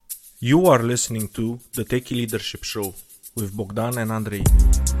You are listening to the Techie Leadership Show with Bogdan and Andrei.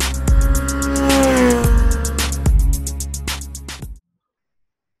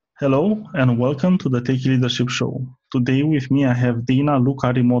 Hello and welcome to the Techie Leadership Show. Today with me I have Dana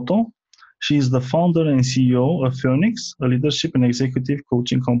Lucarimoto. She is the founder and CEO of Phoenix, a leadership and executive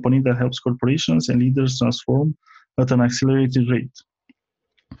coaching company that helps corporations and leaders transform at an accelerated rate.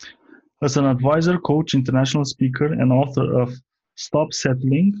 As an advisor, coach, international speaker, and author of Stop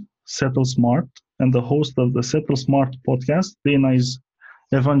Settling, Settle Smart, and the host of the Settle Smart podcast, Dana is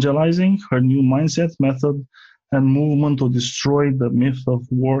evangelizing her new mindset, method, and movement to destroy the myth of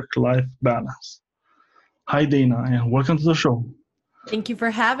work-life balance. Hi, Dana, and welcome to the show. Thank you for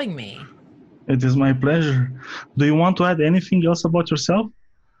having me. It is my pleasure. Do you want to add anything else about yourself?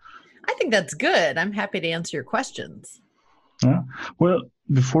 I think that's good. I'm happy to answer your questions. Yeah. Well,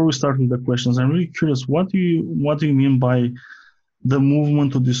 before we start with the questions, I'm really curious. What do you mean by the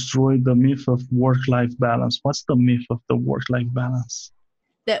movement to destroy the myth of work-life balance? What's the myth of the work-life balance?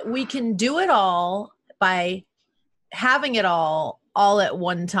 That we can do it all by having it all at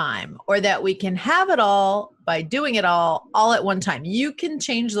one time, or that we can have it all by doing it all at one time. You can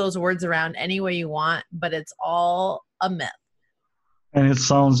change those words around any way you want, but it's all a myth. And it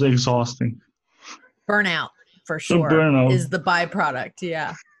sounds exhausting. Burnout, for sure, is the byproduct.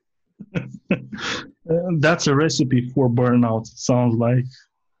 Yeah. That's a recipe for burnout. It sounds like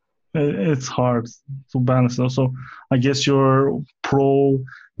it's hard to balance. So I guess you're pro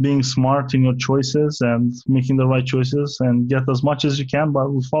being smart in your choices and making the right choices and get as much as you can, but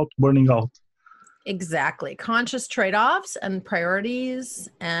without burning out. Exactly. Conscious trade-offs and priorities,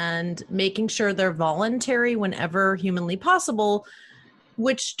 and making sure they're voluntary whenever humanly possible,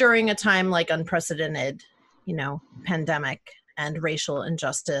 which during a time like unprecedented, pandemic and racial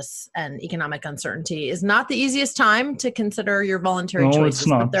injustice and economic uncertainty is not the easiest time to consider your voluntary choices. It's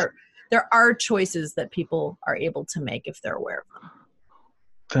not. But there are choices that people are able to make if they're aware of them.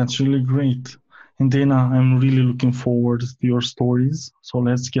 That's really great. And Dana, I'm really looking forward to your stories. So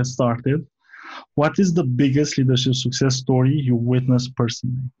let's get started. What is the biggest leadership success story you witnessed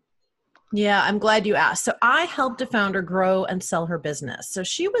personally? Yeah, I'm glad you asked. So I helped a founder grow and sell her business. So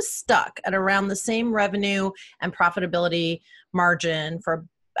she was stuck at around the same revenue and profitability margin for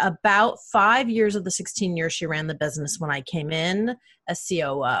about 5 years of the 16 years she ran the business when I came in as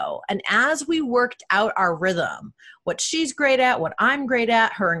COO. And as we worked out our rhythm, what she's great at, what I'm great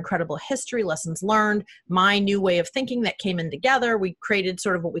at, her incredible history, lessons learned, my new way of thinking that came in together, we created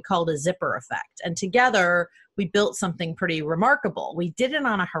sort of what we called a zipper effect. And together, we built something pretty remarkable. We did it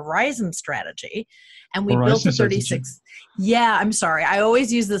on a horizon strategy, and we built a 36. Yeah, I'm sorry. I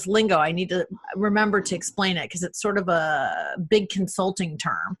always use this lingo. I need to remember to explain it because it's sort of a big consulting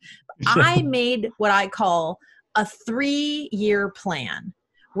term. I made what I call a 3-year plan,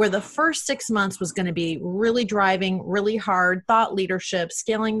 where the first 6 months was going to be really driving really hard thought leadership,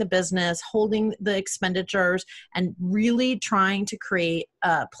 scaling the business, holding the expenditures, and really trying to create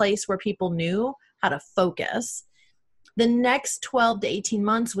a place where people knew how to focus. The next 12 to 18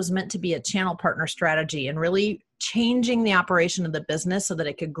 months was meant to be a channel partner strategy and really changing the operation of the business so that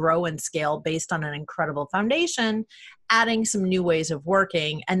it could grow and scale based on an incredible foundation, adding some new ways of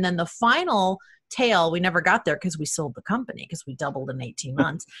working. And then the final tail, we never got there because we sold the company because we doubled in 18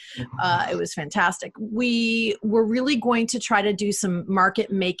 months. It was fantastic. We were really going to try to do some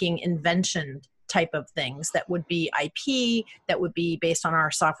market making invention type of things that would be IP, that would be based on our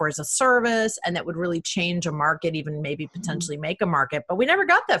software as a service, and that would really change a market, even maybe potentially make a market. But we never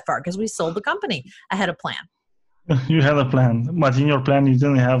got that far because we sold the company. I had a plan. You had a plan, but in your plan, you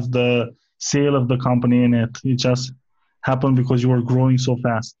didn't have the sale of the company in it. It just happened because you were growing so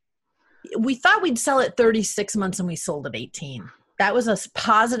fast. We thought we'd sell it 36 months and we sold it 18. That was a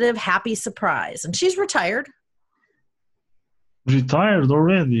positive, happy surprise. And she's retired. Retired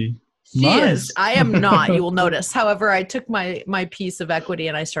already? She Nice. is. I am not, you will notice. However, I took my piece of equity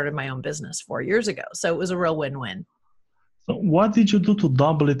and I started my own business 4 years ago. So it was a real win-win. So what did you do to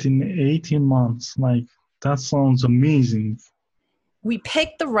double it in 18 months? Like, that sounds amazing. We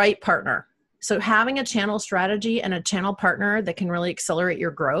picked the right partner. So having a channel strategy and a channel partner that can really accelerate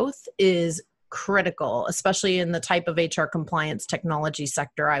your growth is critical, especially in the type of HR compliance technology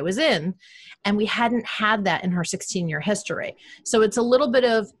sector I was in. And we hadn't had that in her 16-year history. So it's a little bit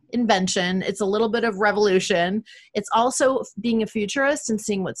of invention. It's a little bit of revolution. It's also being a futurist and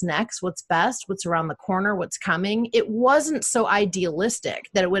seeing what's next, what's best, what's around the corner, what's coming. It wasn't so idealistic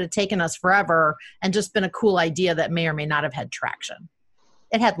that it would have taken us forever and just been a cool idea that may or may not have had traction.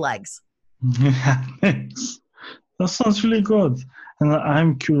 It had legs. Thanks. That sounds really good. And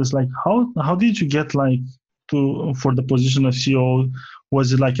I'm curious, like, how did you get for the position of CEO?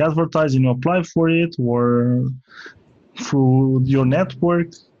 Was it like advertising, you apply for it, or through your network?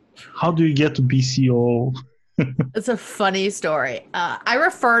 How do you get to BCO? It's a funny story. I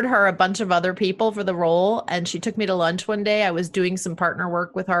referred her a bunch of other people for the role, and she took me to lunch one day. I was doing some partner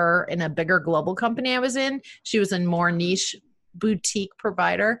work with her in a bigger global company I was in. She was in more niche boutique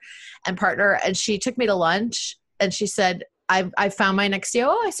provider and partner, and she took me to lunch, and she said, I found my next COO.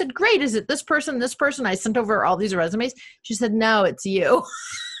 I said, great. Is it this person, this person? I sent over all these resumes. She said, no, it's you.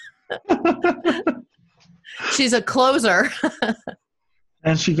 She's a closer.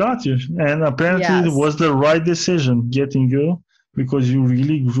 And she got you. And apparently it Yes. was the right decision getting you, because you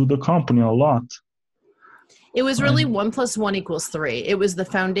really grew the company a lot. It was really 1 + 1 = 3. It was the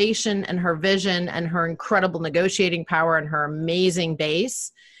foundation and her vision and her incredible negotiating power and her amazing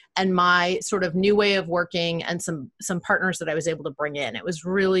base and my sort of new way of working and some partners that I was able to bring in. It was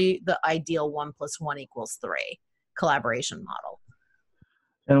really the ideal 1 + 1 = 3 collaboration model.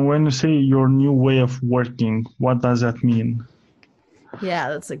 And when you say your new way of working, what does that mean? Yeah,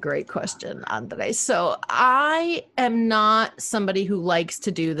 that's a great question, Andre. So I am not somebody who likes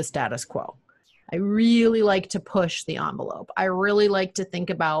to do the status quo. I really like to push the envelope. I really like to think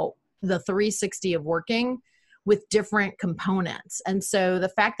about the 360 of working with different components. And so the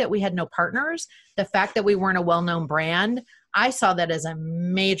fact that we had no partners, the fact that we weren't a well-known brand, I saw that as a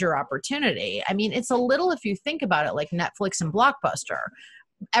major opportunity. I mean, it's a little, if you think about it, like Netflix and Blockbuster.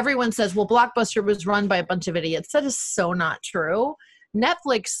 Everyone says, well, Blockbuster was run by a bunch of idiots. That is so not true.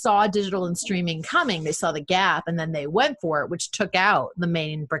 Netflix saw digital and streaming coming. They saw the gap and then they went for it, which took out the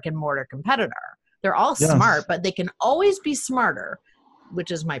main brick and mortar competitor. They're all smart, but they can always be smarter, which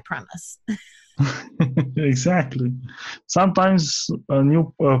is my premise. Exactly. Sometimes a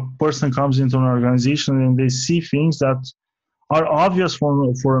new person comes into an organization and they see things that are obvious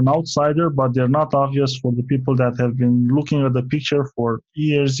for an outsider, but they're not obvious for the people that have been looking at the picture for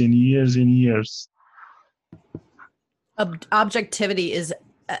years and years and years. Objectivity is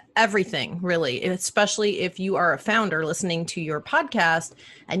everything, really, especially if you are a founder listening to your podcast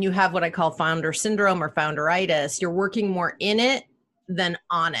and you have what I call founder syndrome or founderitis. You're working more in it than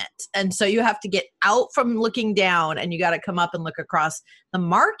on it. And so you have to get out from looking down and you got to come up and look across the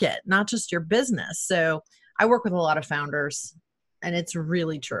market, not just your business. So I work with a lot of founders and it's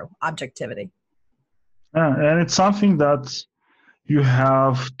really true. Objectivity. And it's something that you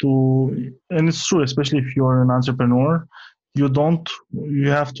have to, and it's true, especially if you're an entrepreneur, you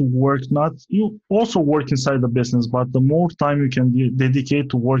have to work, you also work inside the business, but the more time you can dedicate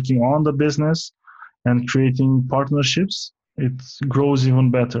to working on the business and creating partnerships, it grows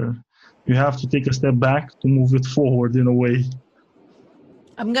even better. You have to take a step back to move it forward in a way.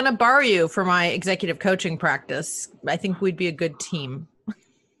 I'm going to borrow you for my executive coaching practice. I think we'd be a good team.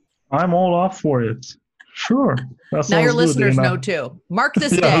 I'm all up for it. Sure. Now your listeners know too. Mark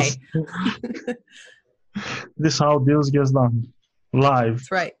this Yes. day. This is how deals gets done. Live.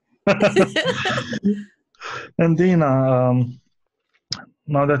 That's right. And Dana,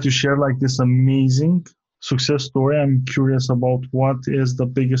 now that you share like this amazing success story, I'm curious about what is the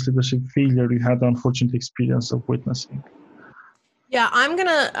biggest leadership failure you had the unfortunate experience of witnessing. Yeah, I'm going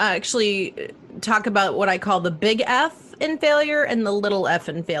to actually talk about what I call the big F in failure and the little f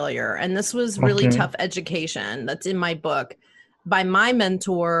in failure. And this was really tough education that's in my book by my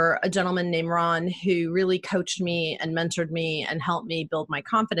mentor, a gentleman named Ron, who really coached me and mentored me and helped me build my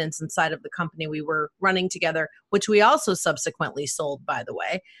confidence inside of the company we were running together, which we also subsequently sold, by the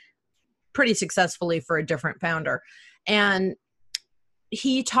way, pretty successfully for a different founder. And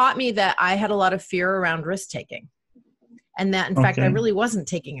he taught me that I had a lot of fear around risk taking. And that, in fact, I really wasn't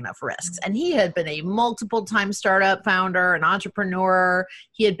taking enough risks. And he had been a multiple-time startup founder, an entrepreneur.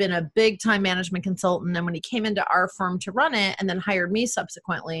 He had been a big-time management consultant. And when he came into our firm to run it and then hired me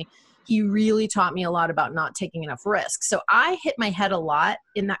subsequently, he really taught me a lot about not taking enough risks. So I hit my head a lot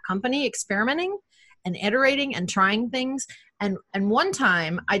in that company, experimenting and iterating and trying things. And one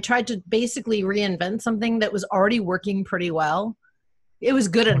time, I tried to basically reinvent something that was already working pretty well. It was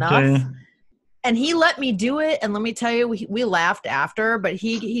good enough. And he let me do it. And let me tell you, we laughed after, but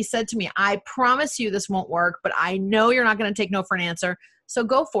he said to me, I promise you this won't work, but I know you're not going to take no for an answer. So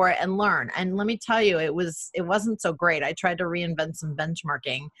go for it and learn. And let me tell you, it wasn't so great. I tried to reinvent some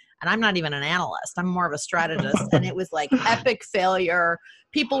benchmarking and I'm not even an analyst. I'm more of a strategist. And it was like epic failure.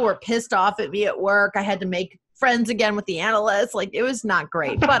 People were pissed off at me at work. I had to make friends again with the analysts. Like it was not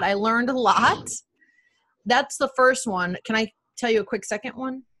great, but I learned a lot. That's the first one. Can I tell you a quick second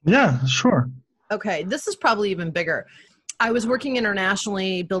one? Yeah, sure. Okay, this is probably even bigger. I was working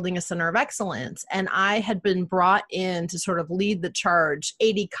internationally, building a center of excellence, and I had been brought in to sort of lead the charge.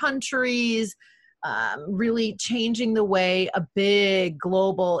 80 countries, really changing the way a big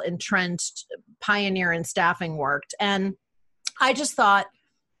global entrenched pioneer in staffing worked. And I just thought,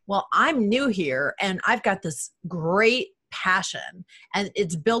 well, I'm new here and I've got this great passion and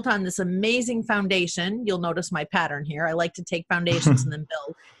it's built on this amazing foundation. You'll notice my pattern here. I like to take foundations and then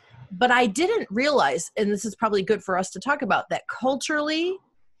build. But I didn't realize, and this is probably good for us to talk about, that culturally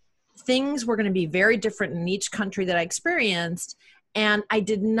things were going to be very different in each country that I experienced. And I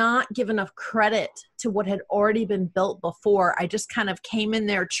did not give enough credit to what had already been built before. I just kind of came in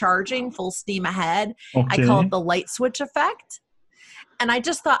there charging full steam ahead. Okay. I call it the light switch effect. And I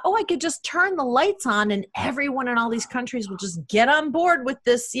just thought, I could just turn the lights on and everyone in all these countries will just get on board with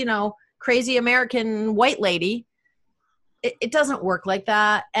this, crazy American white lady. It doesn't work like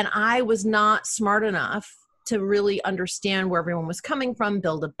that. And I was not smart enough to really understand where everyone was coming from,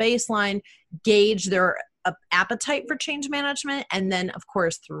 build a baseline, gauge their appetite for change management, and then, of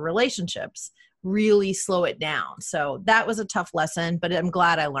course, through relationships, really slow it down. So that was a tough lesson, but I'm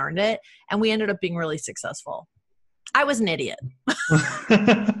glad I learned it. And we ended up being really successful. I was an idiot.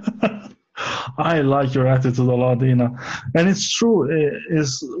 I like your attitude a lot, Dana. And it's true.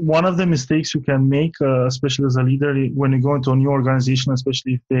 Is one of the mistakes you can make, especially as a leader, when you go into a new organization,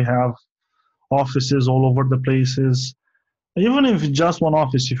 especially if they have offices all over the places. Even if it's just one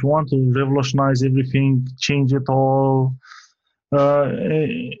office, if you want to revolutionize everything, change it all,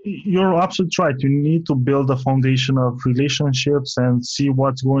 you're absolutely right. You need to build a foundation of relationships and see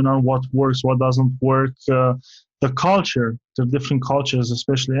what's going on, what works, what doesn't work. The culture, the different cultures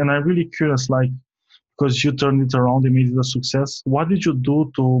especially. And I'm really curious, because you turned it around and made it a success, what did you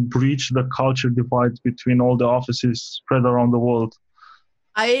do to bridge the culture divide between all the offices spread around the world?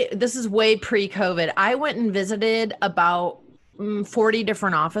 This is way pre-COVID. I went and visited about 40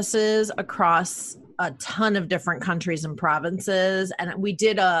 different offices across a ton of different countries and provinces. And we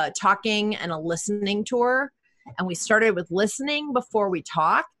did a talking and a listening tour. And we started with listening before we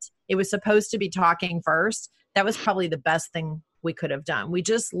talked. It was supposed to be talking first. That was probably the best thing we could have done. We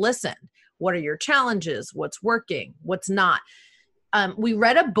just listened. What are your challenges? What's working? What's not? We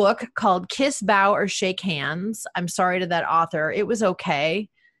read a book called Kiss, Bow, or Shake Hands. I'm sorry to that author. It was okay.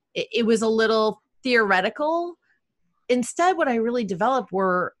 It was a little theoretical. Instead, what I really developed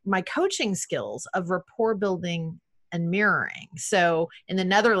were my coaching skills of rapport building and mirroring. So in the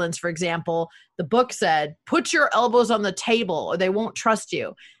Netherlands, for example, the book said, put your elbows on the table or they won't trust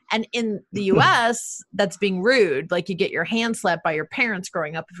you. And in the US, that's being rude. Like you get your hand slapped by your parents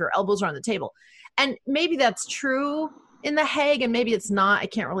growing up if your elbows are on the table. And maybe that's true in The Hague, and maybe it's not. I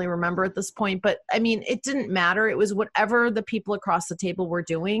can't really remember at this point. But I mean, it didn't matter. It was whatever the people across the table were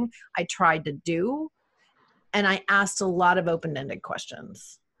doing, I tried to do. And I asked a lot of open-ended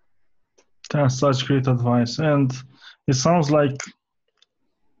questions. That's such great advice. And it sounds like,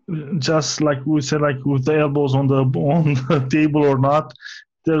 just like we said, like with the elbows on the table or not,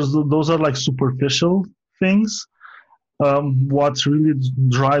 those are like superficial things. What really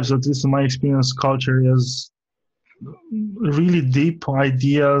drives, at least in my experience, culture is really deep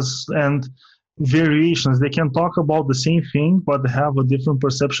ideas and variations. They can talk about the same thing, but have a different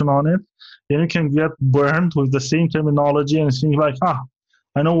perception on it. Then you can get burned with the same terminology and think like,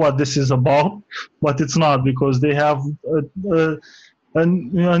 I know what this is about, but it's not, because they have a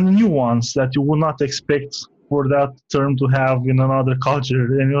nuance that you would not expect for that term to have in another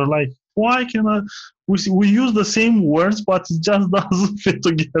culture. And you're like, why can we use the same words, but it just doesn't fit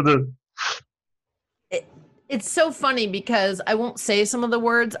together. It's so funny because I won't say some of the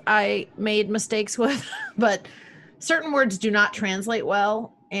words I made mistakes with, but certain words do not translate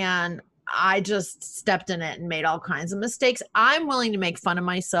well. And I just stepped in it and made all kinds of mistakes. I'm willing to make fun of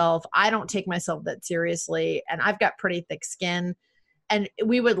myself. I don't take myself that seriously. And I've got pretty thick skin. And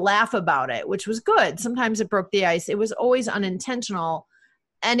we would laugh about it, which was good. Sometimes it broke the ice. It was always unintentional.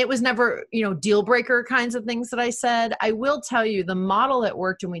 And it was never, deal breaker kinds of things that I said. I will tell you the model that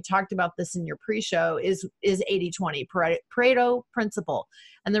worked, and we talked about this in your pre-show, is 80-20, Pareto principle.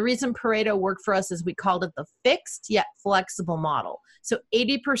 And the reason Pareto worked for us is we called it the fixed yet flexible model. So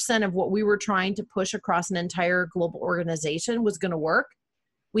 80% of what we were trying to push across an entire global organization was going to work.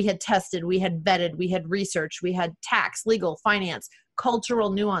 We had tested, we had vetted, we had researched, we had tax, legal, finance, cultural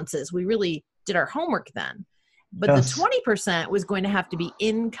nuances. We really did our homework then. But yes, the 20% was going to have to be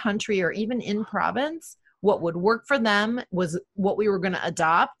in country or even in province. What would work for them was what we were going to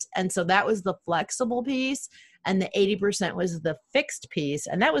adopt. And so that was the flexible piece. And the 80% was the fixed piece.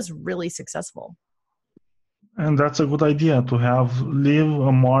 And that was really successful. And that's a good idea, to leave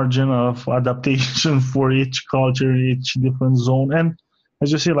a margin of adaptation for each culture, each different zone. And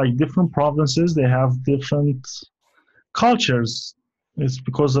as you say, like different provinces, they have different cultures. It's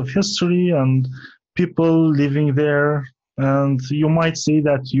because of history and people living there. And you might say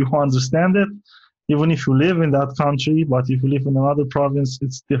that you understand it, even if you live in that country, but if you live in another province,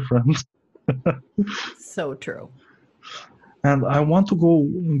 it's different. So true. And I want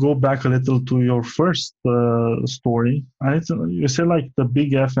to go back a little to your first story. You said like the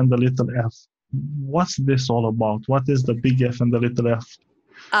big F and the little f. What's this all about? What is the big F and the little f?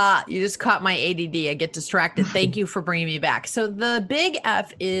 You just caught my ADD. I get distracted. Thank you for bringing me back. So the big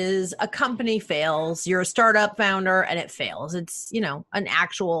F is a company fails. You're a startup founder and it fails. It's, an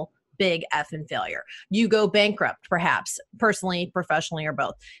actual big F in failure. You go bankrupt, perhaps personally, professionally, or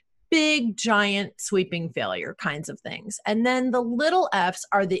both. Big, giant, sweeping failure kinds of things. And then the little F's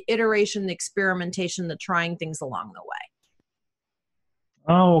are the iteration, the experimentation, the trying things along the way.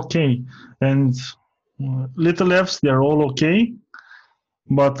 Oh, okay. And little F's, they're all okay.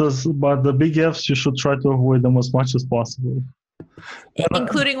 But the big F's, you should try to avoid them as much as possible.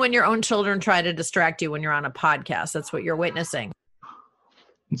 Including when your own children try to distract you when you're on a podcast. That's what you're witnessing.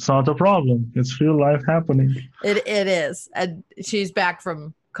 It's not a problem. It's real life happening. It is. And she's back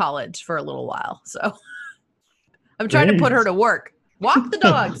from college for a little while. So I'm trying to put her to work. Walk the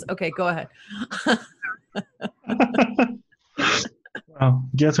dogs. Okay, go ahead. Well,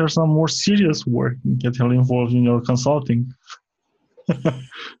 get her some more serious work. Get her involved in your consulting.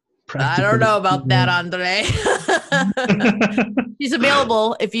 I don't know about that, Andre. She's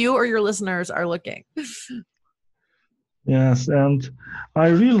available if you or your listeners are looking. Yes, and I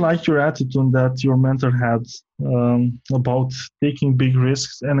really like your attitude that your mentor had about taking big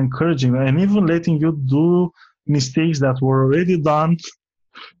risks and encouraging and even letting you do mistakes that were already done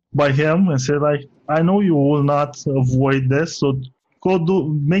by him and say like, I know you will not avoid this, so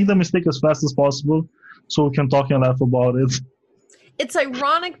make the mistake as fast as possible so we can talk and laugh about it. It's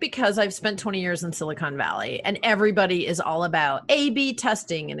ironic because I've spent 20 years in Silicon Valley and everybody is all about A/B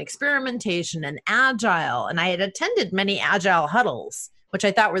testing and experimentation and agile. And I had attended many agile huddles, which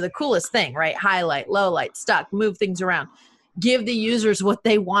I thought were the coolest thing, right? Highlight, low light, stuck, move things around, give the users what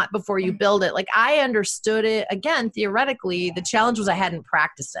they want before you build it. Like I understood it. Again, theoretically, the challenge was I hadn't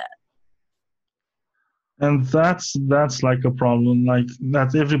practiced it. And that's like a problem, like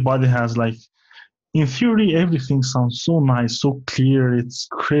that everybody has. Like in theory, everything sounds so nice, so clear, it's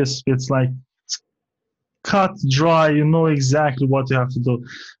crisp, it's like it's cut dry, you know exactly what you have to do.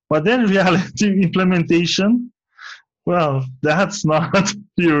 But then reality implementation, well, that's not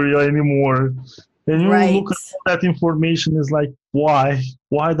theory anymore. And you look at all that information is like, why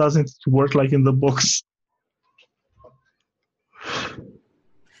doesn't it work like in the books?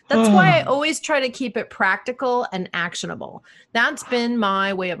 That's why I always try to keep it practical and actionable. That's been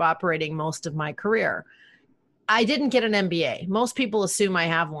my way of operating most of my career. I didn't get an MBA. Most people assume I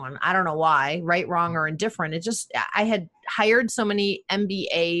have one. I don't know why, right, wrong, or indifferent. I had hired so many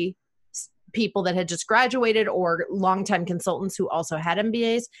MBA people that had just graduated or longtime consultants who also had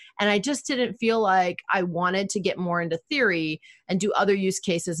MBAs. And I just didn't feel like I wanted to get more into theory and do other use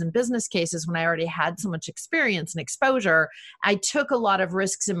cases and business cases when I already had so much experience and exposure. I took a lot of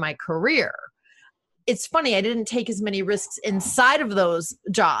risks in my career. It's funny, I didn't take as many risks inside of those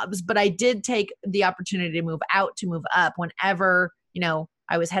jobs, but I did take the opportunity to move out, to move up whenever,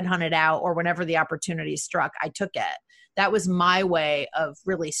 I was headhunted out or whenever the opportunity struck, I took it. That was my way of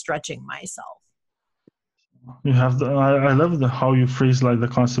really stretching myself. You have I love how you phrase like the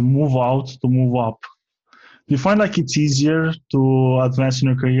concept, move out to move up. Do you find like it's easier to advance in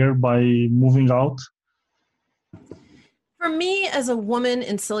your career by moving out? For me, as a woman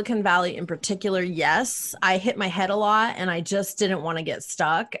in Silicon Valley in particular, yes, I hit my head a lot and I just didn't want to get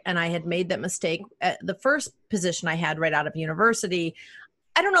stuck. And I had made that mistake at the first position I had right out of university.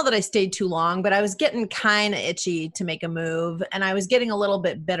 I don't know that I stayed too long, but I was getting kind of itchy to make a move and I was getting a little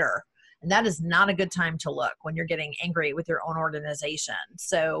bit bitter. And that is not a good time to look when you're getting angry with your own organization.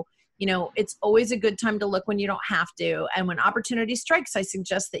 So, it's always a good time to look when you don't have to. And when opportunity strikes, I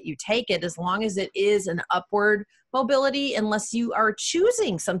suggest that you take it as long as it is an upward mobility, unless you are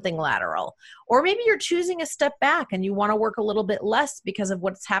choosing something lateral. Or maybe you're choosing a step back and you want to work a little bit less because of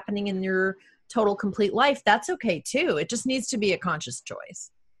what's happening in your total complete life. That's okay too. It just needs to be a conscious choice.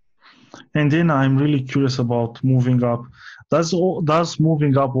 And then I'm really curious about moving up. Does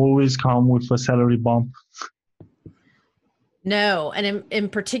moving up always come with a salary bump? No. And in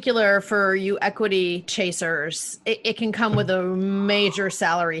particular for you equity chasers, it can come with a major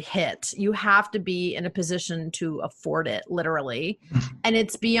salary hit. You have to be in a position to afford it, literally. And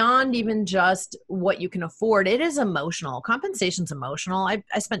it's beyond even just what you can afford. It is emotional. Compensation's emotional. I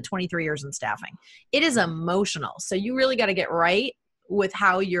spent 23 years in staffing. It is emotional. So you really got to get right with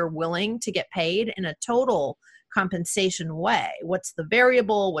how you're willing to get paid in a total compensation way? What's the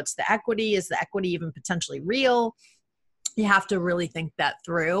variable? What's the equity? Is the equity even potentially real? You have to really think that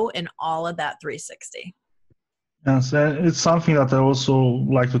through in all of that 360. Yes, and it's something that I also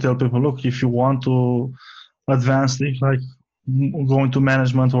like to tell people, look, if you want to advance, like go into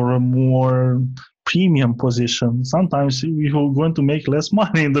management or a more premium position, sometimes you're going to make less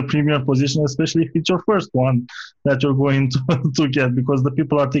money in the premium position, especially if it's your first one that you're going to get, because the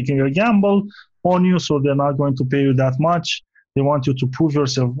people are taking a gamble on you, so they're not going to pay you that much. They want you to prove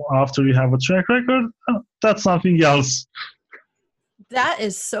yourself after you have a track record. That's something else. That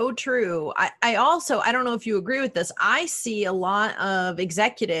is so true. I also, I don't know if you agree with this, I see a lot of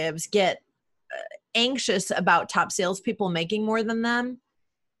executives get anxious about top salespeople making more than them.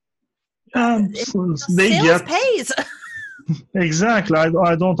 They sales get pays. exactly.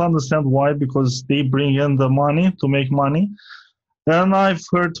 I don't understand why, because they bring in the money to make money. And I've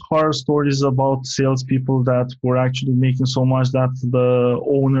heard horror stories about salespeople that were actually making so much that the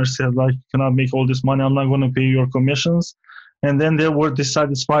owner said, like, you cannot make all this money, I'm not going to pay your commissions. And then they were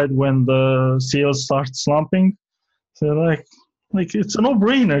dissatisfied when the sales start slumping. So like it's a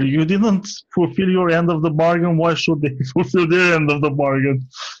no-brainer. You didn't fulfill your end of the bargain. Why should they fulfill their end of the bargain?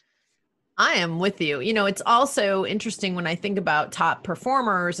 I am with you. You know, it's also interesting when I think about top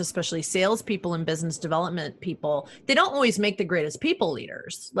performers, especially salespeople and business development people, they don't always make the greatest people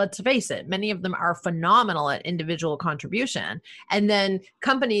leaders. Let's face it. Many of them are phenomenal at individual contribution. And then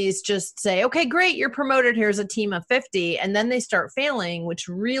companies just say, okay, great, you're promoted. Here's a team of 50. And then they start failing, which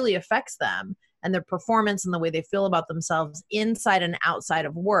really affects them and their performance and the way they feel about themselves inside and outside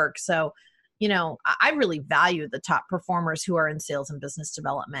of work. So, you know, I really value the top performers who are in sales and business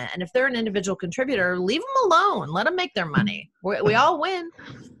development. And if they're an individual contributor, leave them alone. Let them make their money. We all win.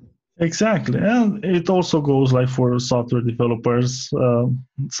 Exactly. And it also goes like for software developers.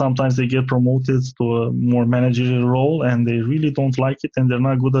 Sometimes they get promoted to a more managerial role and they really don't like it and they're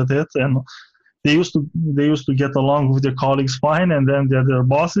not good at it. And they used to get along with their colleagues fine, and then they're their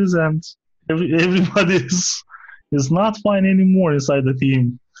bosses, and everybody is not fine anymore inside the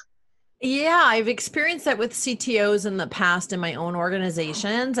team. Yeah, I've experienced that with CTOs in the past in my own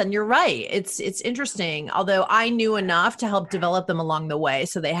organizations. And you're right. It's interesting. Although I knew enough to help develop them along the way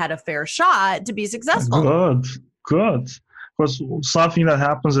so they had a fair shot to be successful. Good. Because something that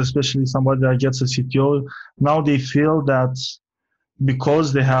happens, especially somebody that gets a CTO, now they feel that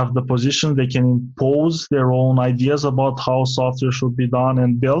because they have the position, they can impose their own ideas about how software should be done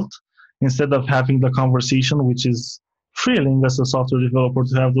and built, instead of having the conversation, which is thrilling as a software developer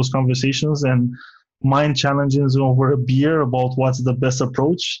to have those conversations and mind challenges over a beer about what's the best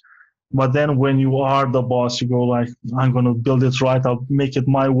approach. But then when you are the boss, you go like, I'm going to build it right, I'll make it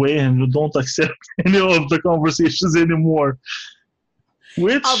my way, and you don't accept any of the conversations anymore.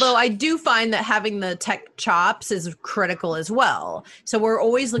 Although I do find that having the tech chops is critical as well. So we're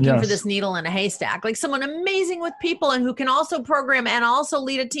always looking for this needle in a haystack, like someone amazing with people and who can also program and also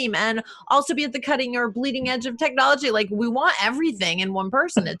lead a team and also be at the cutting or bleeding edge of technology. Like we want everything in one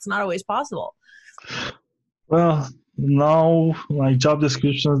person. It's not always possible. Well, now like job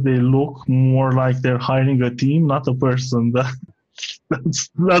descriptions, they look more like they're hiring a team, not a person. That's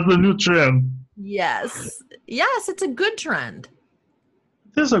the new trend. Yes, it's a good trend.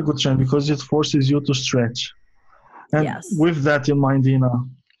 It is a good trend because it forces you to stretch. And with that in mind, Dina,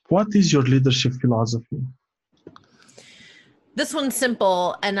 what is your leadership philosophy? This one's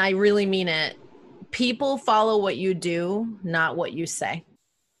simple, and I really mean it. People follow what you do, not what you say.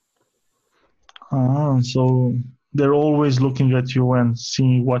 So they're always looking at you and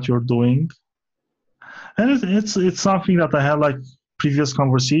seeing what you're doing. And it's something that I had like previous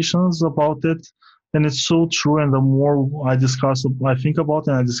conversations about it. And it's so true. And the more I think about it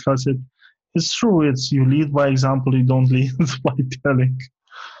and I discuss it, it's true. It's you lead by example, you don't lead by telling.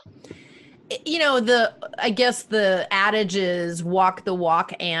 You know, I guess the adage is walk the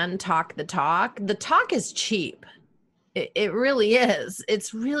walk and talk the talk. The talk is cheap. It really is.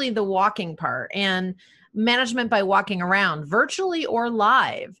 It's really the walking part. And management by walking around, virtually or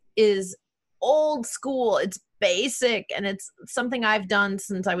live, is old school. It's basic, and it's something I've done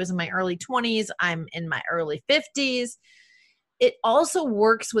since I was in my early 20s. I'm in my early 50s. It also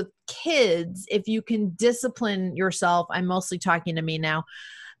works with kids if you can discipline yourself. I'm mostly talking to me now.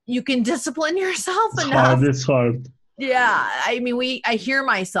 You can discipline yourself enough. It's hard. Yeah. I mean, I hear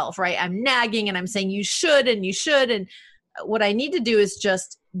myself, right? I'm nagging and I'm saying you should. And what I need to do is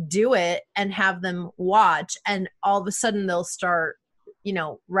just do it and have them watch. And all of a sudden they'll start,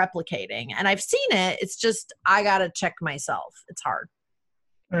 replicating. And I've seen it. It's just, I got to check myself. It's hard.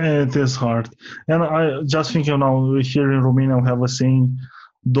 It is hard. And I just think, here in Romania, we have a saying,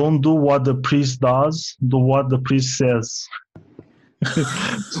 don't do what the priest does, do what the priest says.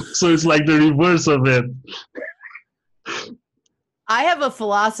 So it's like the reverse of it. I have a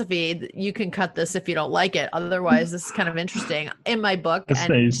philosophy. You can cut this if you don't like it. Otherwise, this is kind of interesting. In my book That's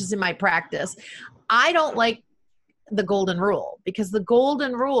and nice. just in my practice, I don't like the golden rule, because the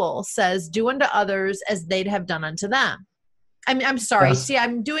golden rule says do unto others as they'd have done unto them. I'm sorry. Yes. See,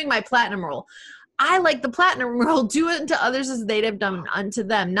 I'm doing my platinum rule. I like the platinum rule. Do unto others as they'd have done unto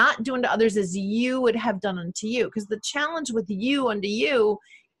them, not do unto others as you would have done unto you. Because the challenge with you unto you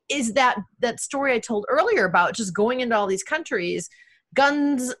is that story I told earlier about just going into all these countries,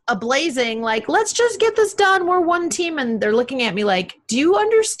 guns a-blazing, like, let's just get this done. We're one team. And they're looking at me like, do you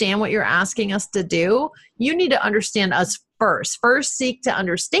understand what you're asking us to do? You need to understand us first. First, seek to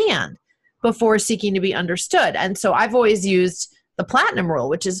understand before seeking to be understood. And so I've always used the platinum rule,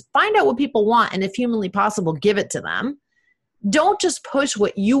 which is find out what people want, and if humanly possible, give it to them. Don't just push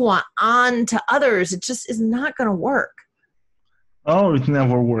what you want on to others. It just is not going to work. Oh, it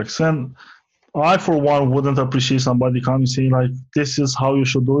never works. And I, for one, wouldn't appreciate somebody coming saying, like, this is how you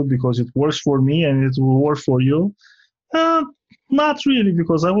should do it because it works for me and it will work for you. Not really,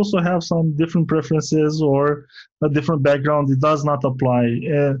 because I also have some different preferences or a different background. It does not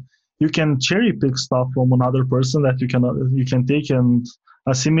apply. You can cherry pick stuff from another person that you can take and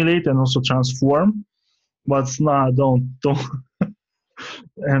assimilate and also transform. But don't.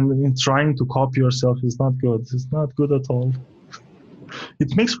 And trying to copy yourself is not good. It's not good at all.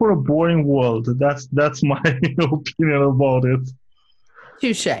 It makes for a boring world. That's my opinion about it.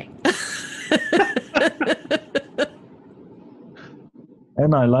 Touché.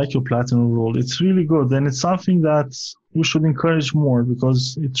 And I like your platinum rule. It's really good, and it's something that we should encourage more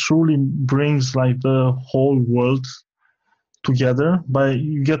because it truly brings like the whole world together. But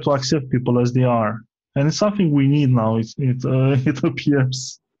you get to accept people as they are, and it's something we need now. It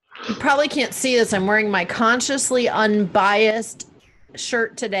appears. You probably can't see this. I'm wearing my consciously unbiased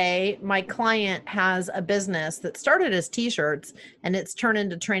shirt today. My client has a business that started as t-shirts, and it's turned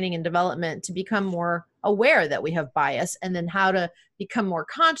into training and development to become more aware that we have bias, and then how to become more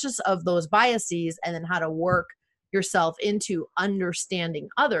conscious of those biases, and then how to work yourself into understanding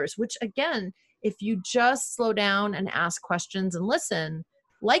others, which again, if you just slow down and ask questions and listen,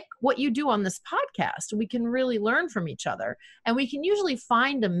 like what you do on this podcast, we can really learn from each other, and we can usually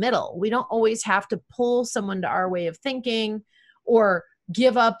find a middle. We don't always have to pull someone to our way of thinking or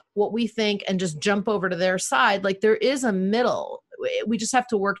give up what we think and just jump over to their side. Like, there is a middle. We just have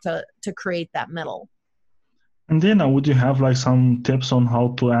to work to create that middle. And then would you have like some tips on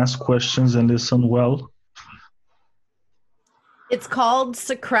how to ask questions and listen well? It's called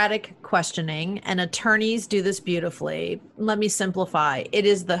Socratic questioning, and attorneys do this beautifully. Let me simplify. It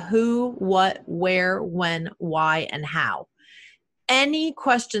is the who, what, where, when, why, and how. Any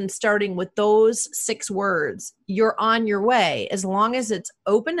question starting with those 6 words, you're on your way, as long as it's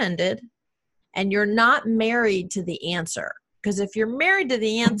open-ended and you're not married to the answer. Because if you're married to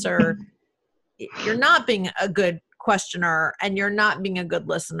the answer, you're not being a good questioner and you're not being a good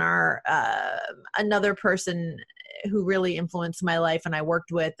listener. Another person who really influenced my life and I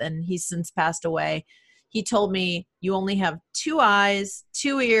worked with, and he's since passed away, he told me, you only have 2 eyes,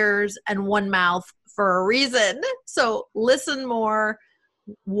 2 ears, and 1 mouth for a reason. So listen more,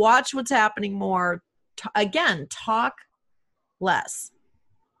 watch what's happening more. Again, talk less.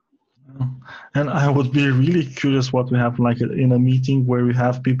 And I would be really curious what we have like in a meeting where we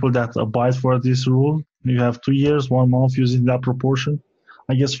have people that abide for this rule. You have 2 ears, 1 mouth using that proportion.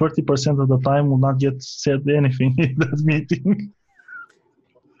 I guess 30% of the time will not get said anything in that meeting.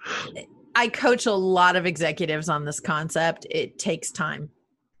 I coach a lot of executives on this concept. It takes time.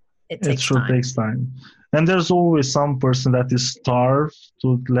 It takes time. And there's always some person that is starved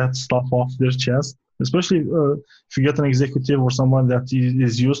to let stuff off their chest, especially if you get an executive or someone that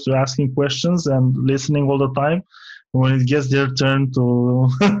is used to asking questions and listening all the time. When it gets their turn to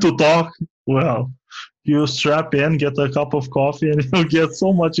to talk, well, you strap in, get a cup of coffee, and you'll get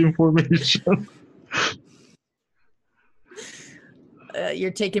so much information.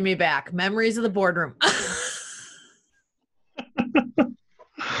 You're taking me back. Memories of the boardroom.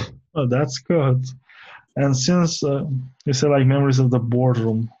 Oh, that's good. And since you say like memories of the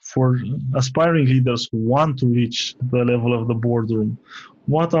boardroom, for aspiring leaders who want to reach the level of the boardroom,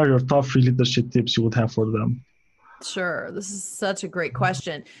 what are your top 3 leadership tips you would have for them? Sure. This is such a great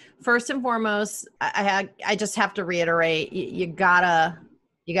question. First and foremost, I just have to reiterate, you gotta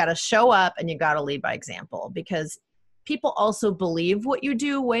show up and you gotta lead by example, because people also believe what you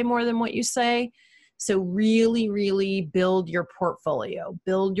do way more than what you say. So really, really build your portfolio,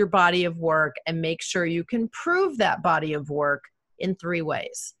 build your body of work, and make sure you can prove that body of work in 3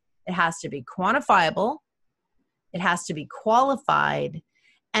 ways. It has to be quantifiable, it has to be qualified,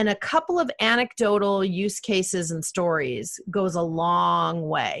 and a couple of anecdotal use cases and stories goes a long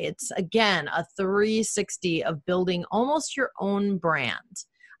way. It's, again, a 360 of building almost your own brand.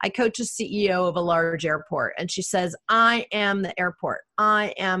 I coach a CEO of a large airport, and she says, I am the airport.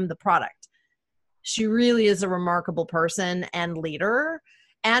 I am the product. She really is a remarkable person and leader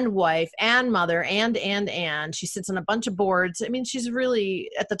and wife and mother and she sits on a bunch of boards. I mean, she's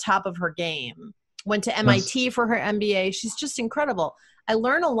really at the top of her game. Went to MIT for her MBA. She's just incredible. I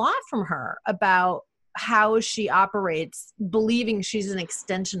learn a lot from her about how she operates, believing she's an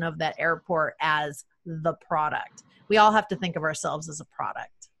extension of that airport as the product. We all have to think of ourselves as a product.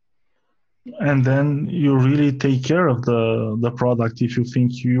 And then you really take care of the product if you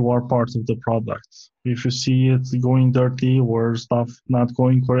think you are part of the product. If you see it going dirty or stuff not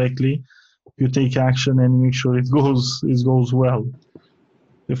going correctly, you take action and make sure it goes well.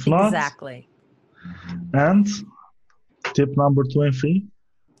 If not, exactly. And tip number 2 and 3?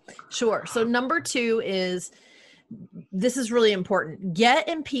 Sure. So number 2 is, this is really important. Get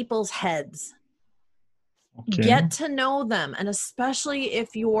in people's heads. Okay. Get to know them. And especially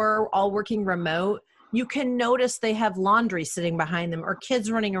if you're all working remote, you can notice they have laundry sitting behind them or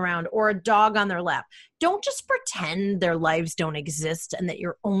kids running around or a dog on their lap. Don't just pretend their lives don't exist and that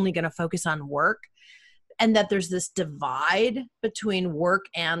you're only going to focus on work and that there's this divide between work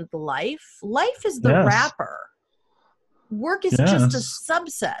and life. Life is the wrapper. Work is just a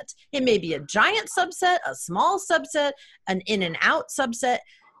subset. It may be a giant subset, a small subset, an in and out subset.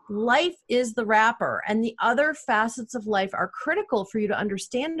 Life is the wrapper, and the other facets of life are critical for you to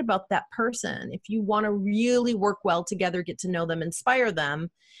understand about that person if you want to really work well together, get to know them, inspire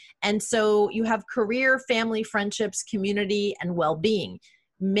them. And so you have career, family, friendships, community, and well-being.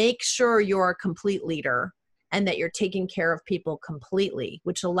 Make sure you're a complete leader and that you're taking care of people completely,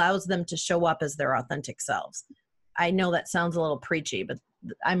 which allows them to show up as their authentic selves. I know that sounds a little preachy, but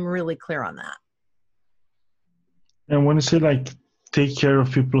I'm really clear on that. And when you say like take care of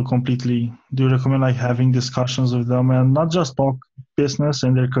people completely, do you recommend like having discussions with them and not just talk business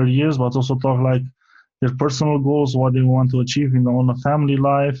and their careers, but also talk like their personal goals, what they want to achieve in on a family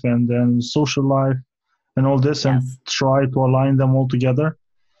life and then social life and all this, and try to align them all together?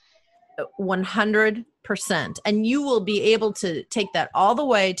 100%. And you will be able to take that all the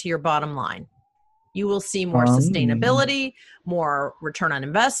way to your bottom line. You will see more sustainability, more return on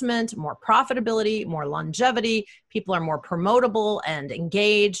investment, more profitability, more longevity. People are more promotable and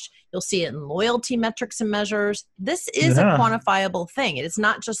engaged. You'll see it in loyalty metrics and measures. This is a quantifiable thing. It is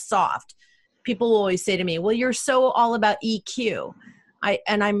not just soft. People will always say to me, well, you're so all about EQ.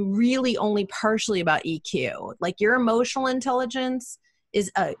 I'm really only partially about EQ. Like, your emotional intelligence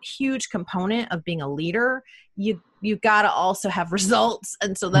is a huge component of being a leader. You got to also have results.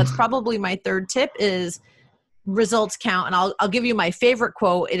 And so that's probably my third tip is results count. And I'll give you my favorite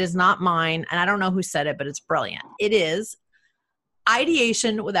quote. It is not mine. And I don't know who said it, but it's brilliant. It is,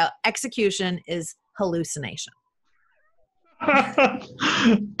 ideation without execution is hallucination.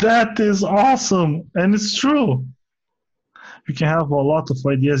 That is awesome. And it's true. You can have a lot of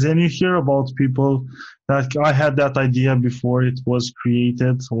ideas, and you hear about people that I had that idea before it was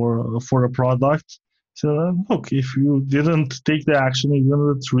created or for a product. So look, if you didn't take the action, you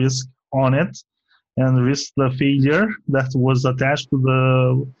didn't risk on it and risk the failure that was attached to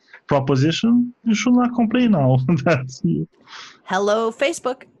the proposition, you should not complain now. That's you. Hello,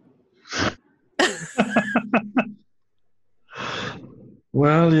 Facebook.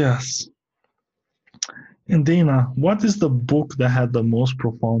 Well, yes. And Dana, what is the book that had the most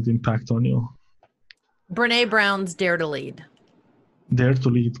profound impact on you? Brené Brown's Dare to Lead. Dare to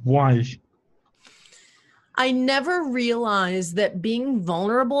Lead. Why? I never realized that being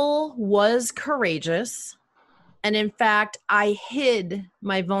vulnerable was courageous. And in fact, I hid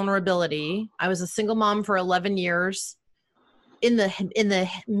my vulnerability. I was a single mom for 11 years in the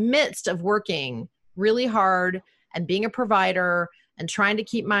midst of working really hard and being a provider and trying to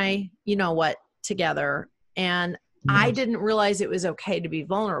keep my, together. And I didn't realize it was okay to be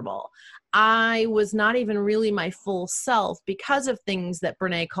vulnerable. I was not even really my full self because of things that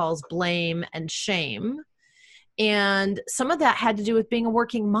Brené calls blame and shame. And some of that had to do with being a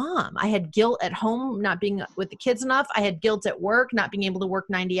working mom. I had guilt at home, not being with the kids enough. I had guilt at work, not being able to work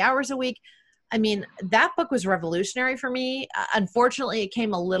 90 hours a week. I mean, that book was revolutionary for me. Unfortunately, it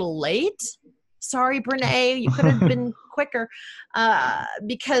came a little late. Sorry, Brené, you could have been quicker.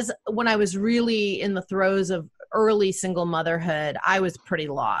 Because when I was really in the throes of early single motherhood, I was pretty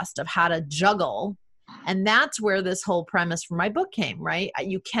lost of how to juggle. And that's where this whole premise for my book came, right?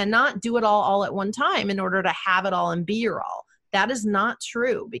 You cannot do it all at one time in order to have it all and be your all. That is not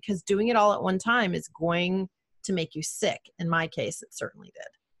true, because doing it all at one time is going to make you sick. In my case, it certainly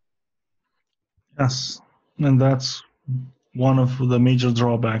did. Yes, and that's one of the major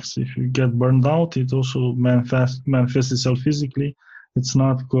drawbacks. If you get burned out, it also manifests itself physically. It's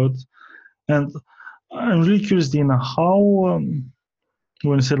not good. And I'm really curious, Dina, how, when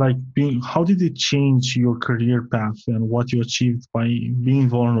you say like how did it change your career path and what you achieved by being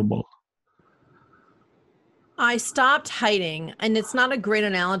vulnerable? I stopped hiding, and it's not a great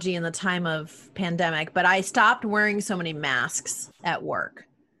analogy in the time of pandemic, but I stopped wearing so many masks at work.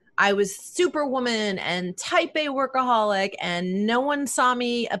 I was superwoman and type A workaholic, and no one saw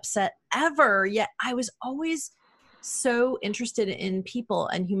me upset ever. Yet I was always so interested in people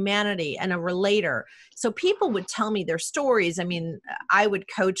and humanity and a relator. So people would tell me their stories. I mean, I would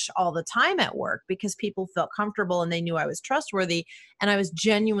coach all the time at work because people felt comfortable and they knew I was trustworthy, and I was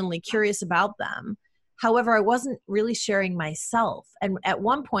genuinely curious about them. However, I wasn't really sharing myself. And at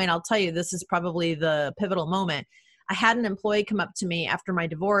one point, I'll tell you, this is probably the pivotal moment. I had an employee come up to me after my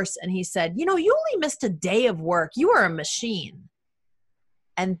divorce, and he said, you only missed a day of work. You are a machine.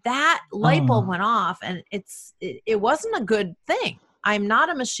 And that light bulb went off, and it wasn't a good thing. I'm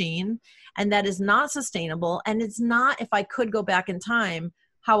not a machine, and that is not sustainable. And it's not, if I could go back in time,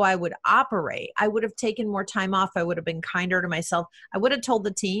 how I would operate. I would have taken more time off. I would have been kinder to myself. I would have told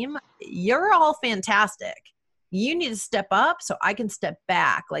the team, you're all fantastic. You need to step up so I can step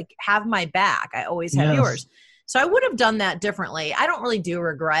back, like have my back. I always have yours. So I would have done that differently. I don't really do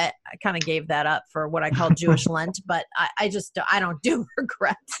regret. I kind of gave that up for what I call Jewish Lent, but I don't do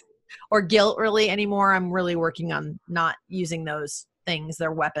regret or guilt really anymore. I'm really working on not using those things.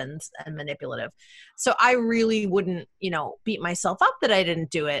 They're weapons and manipulative. So I really wouldn't, beat myself up that I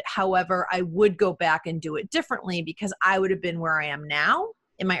didn't do it. However, I would go back and do it differently, because I would have been where I am now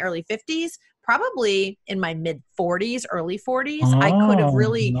in my early 50s, probably in my mid 40s, early 40s. I could have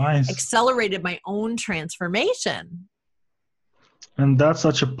really accelerated my own transformation. And that's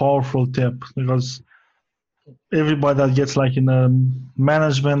such a powerful tip, because everybody that gets like in a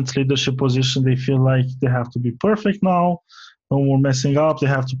management leadership position, they feel like they have to be perfect now. No more messing up. They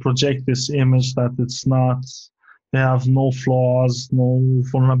have to project this image that it's not, they have no flaws, no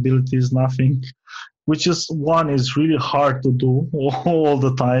vulnerabilities, nothing, which is really hard to do all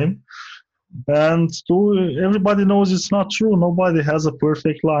the time. And everybody knows it's not true. Nobody has a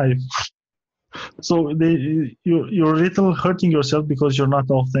perfect life. So you're a little hurting yourself because you're not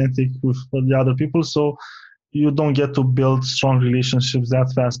authentic with the other people. So you don't get to build strong relationships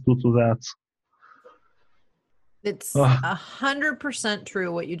that fast due to that. It's 100%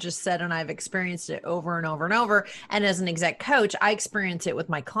 true what you just said, and I've experienced it over and over and over. And as an exec coach, I experience it with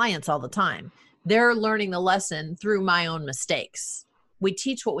my clients all the time. They're learning the lesson through my own mistakes. We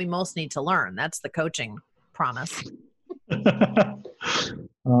teach what we most need to learn. That's the coaching promise.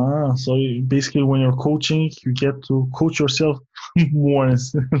 So basically when you're coaching, you get to coach yourself more and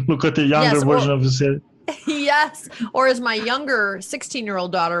look at the younger version of yourself. Yes. Or as my younger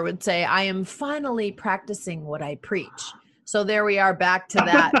 16-year-old daughter would say, I am finally practicing what I preach. So there we are, back to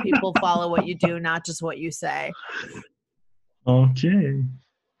that. People follow what you do, not just what you say. Okay.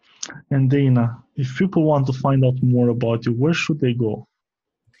 And Dana, if people want to find out more about you, where should they go?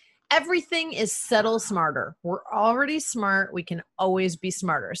 Everything is Settle Smarter. We're already smart. We can always be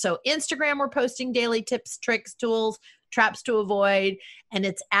smarter. So Instagram, we're posting daily tips, tricks, tools, traps to avoid, and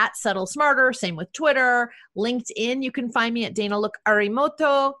it's at Settle Smarter. Same with Twitter. LinkedIn, you can find me at Dana Look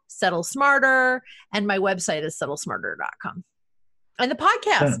Arimoto, Settle Smarter, and my website is settlesmarter.com. And the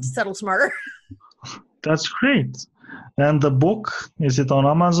podcast, Settle Smarter. That's great. And the book, is it on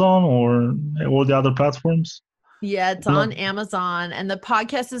Amazon or all the other platforms? Yeah, it's on Amazon, and the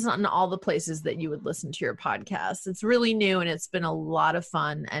podcast is on all the places that you would listen to your podcast. It's really new, and it's been a lot of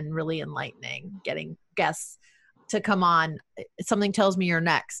fun and really enlightening getting guests to come on. Something tells me you're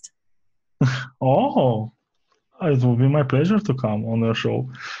next. Oh, it will be my pleasure to come on the show.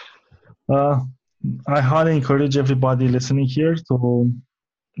 I highly encourage everybody listening here to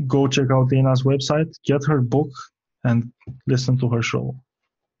go check out Dana's website, get her book, and listen to her show.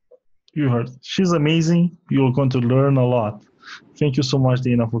 You heard. She's amazing. You're going to learn a lot. Thank you so much,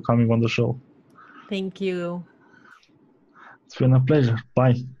 Dana, for coming on the show. Thank you. It's been a pleasure.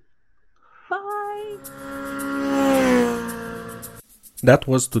 Bye. Bye. That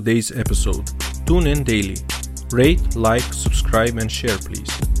was today's episode. Tune in daily. Rate, like, subscribe, and share,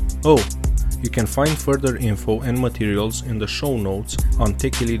 please. Oh, you can find further info and materials in the show notes on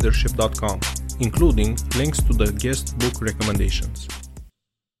techyleadership.com, including links to the guest book recommendations.